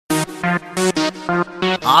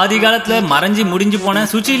ஆதி காலத்துல மறைஞ்சி முடிஞ்சு போன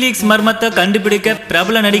SuchiLeaks மர்மத்தை கண்டுபிடிக்க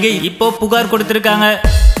பிரபல நடிகை இப்போ புகார் கொடுத்திருக்காங்க.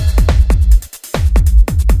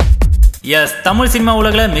 எஸ், தமிழ் சினிமா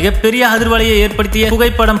உலகில மிகப்பெரிய அதிர்வலையை ஏற்படுத்திய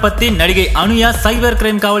புகைப்படம் பத்தி நடிகை அனுயா சைபர்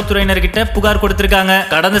கிரைம் காவல்துறையினர்கிட்ட புகார் கொடுத்திருக்காங்க.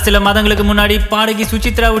 கடந்த சில மாதங்களுக்கு முன்னாடி பாடகி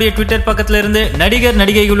சுசித்ராவுடைய ட்விட்டர் பக்கத்துல இருந்து நடிகர்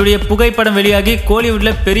நடிகைகளுடைய புகைப்படம் வெளியாகி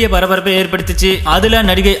கோலிவுட்ல பெரிய பரபரப்பை ஏற்படுத்திச்சு. அதுல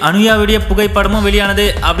நடிகை அனுயாவுடைய புகைப்படமும் வெளியானது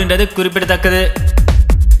அப்படின்றது குறிப்பிடத்தக்கது.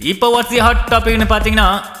 இப்போ வாட்ஸ் தி ஹாட் டாபிக்னு பாத்தீங்கன்னா,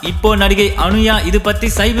 இப்போ நடிகை அனுயா இது பத்தி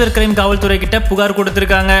சைபர் கிரைம் காவல்துறை கிட்ட புகார்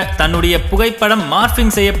கொடுத்திருக்காங்க. தன்னுடைய புகைப்படம்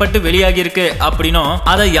மார்பிங் செய்யப்பட்டு வெளியாகி இருக்கு அப்படின்னும்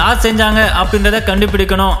அதை யார் செஞ்சாங்க அப்படின்றத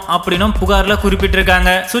கண்டுபிடிக்கணும் அப்படின்னும் புகார்ல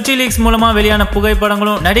குறிப்பிட்டிருக்காங்க. SuchiLeaks மூலமா வெளியான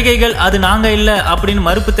புகைப்படங்களும் நடிகைகள் அது நாங்க இல்ல அப்படின்னு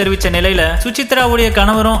மறுப்பு தெரிவிச்ச நிலையில சுசித்ராவுடைய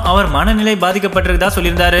கணவரும் அவர் மனநிலை பாதிக்கப்பட்டிருக்கதா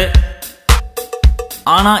சொல்லியிருந்தாரு.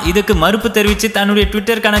 ஆனா இதுக்கு மறுப்பு தெரிவிச்சு தன்னுடைய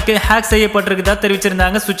ட்விட்டர் கணக்கு ஹேக் செய்யப்பட்டிருக்கதா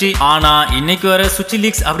தெரிவிச்சிருந்தாங்க சுச்சி. ஆனா இன்னைக்கு வர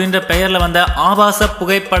SuchiLeaks அப்படின்ற பெயர்ல வந்த ஆபாச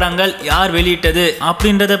புகைப்படங்கள் யார் வெளியிட்டது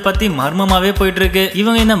அப்படின்றத பத்தி மர்மமாவே போயிட்டு இருக்கு.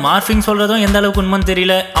 இவங்க இந்த மார்பிங் சொல்றதும் எந்த அளவுக்கு உண்மைன்னு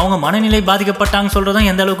தெரியல, அவங்க மனநிலை பாதிக்கப்பட்டாங்க சொல்றதும்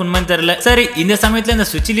எந்த அளவுக்கு உண்மைன்னு தெரியல. சரி, இந்த சமயத்துல இந்த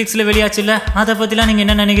SuchiLeaksல வெளியாச்சு இல்ல, அதை பத்திலாம் நீங்க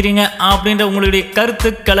என்ன நினைக்கிறீங்க அப்படின்ற உங்களுடைய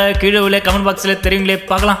கருத்துக்களை கீழே உள்ள கமெண்ட் பாக்ஸ்ல தெரியுங்களே,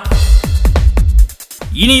 பார்க்கலாம்.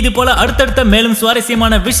 இனி இது போல அடுத்தடுத்த மேலும்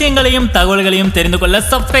சுவாரஸ்யமான விஷயங்களையும் தகவல்களையும் தெரிந்து கொள்ள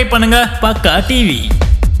சப்ஸ்கிரைப் பண்ணுங்க பக்கா டிவி.